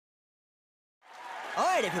All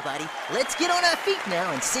right, everybody, let's get on our feet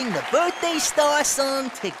now and sing the Birthday Star song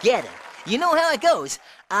together. You know how it goes.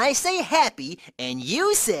 I say happy, and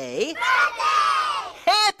you say... Birthday!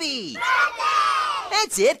 Happy! Birthday!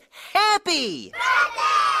 That's it, happy!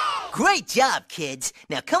 Birthday! Great job, kids.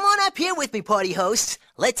 Now come on up here with me, party hosts.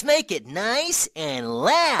 Let's make it nice and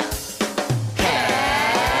loud.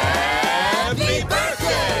 Happy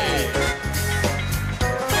birthday!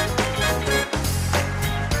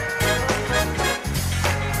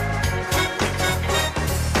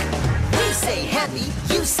 We say happy,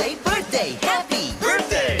 you say birthday. Happy!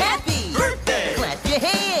 Birthday! Happy! Birthday! Clap your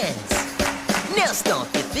hands. Now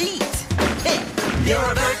stomp your feet. Hey! You're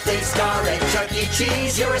a birthday star at Chuck E.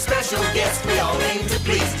 Cheese. You're a special guest we all aim to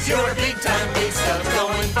please. You're a big time, big stuff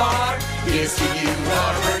going far. Here's to you,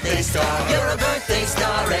 our birthday star. You're a birthday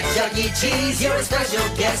star at Chuck E. Cheese. You're a special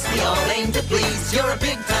guest we all aim to please. You're a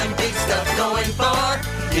big time, big stuff going far.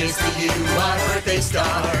 Here's to you, our birthday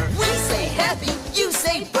star. We say happy, you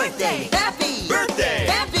say birthday. Happy! Birthday!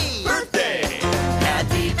 Happy! Birthday!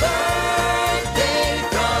 Happy birthday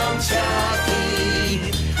from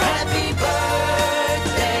Chucky. Happy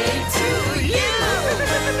birthday to you.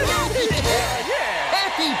 Yeah!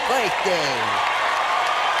 Happy birthday.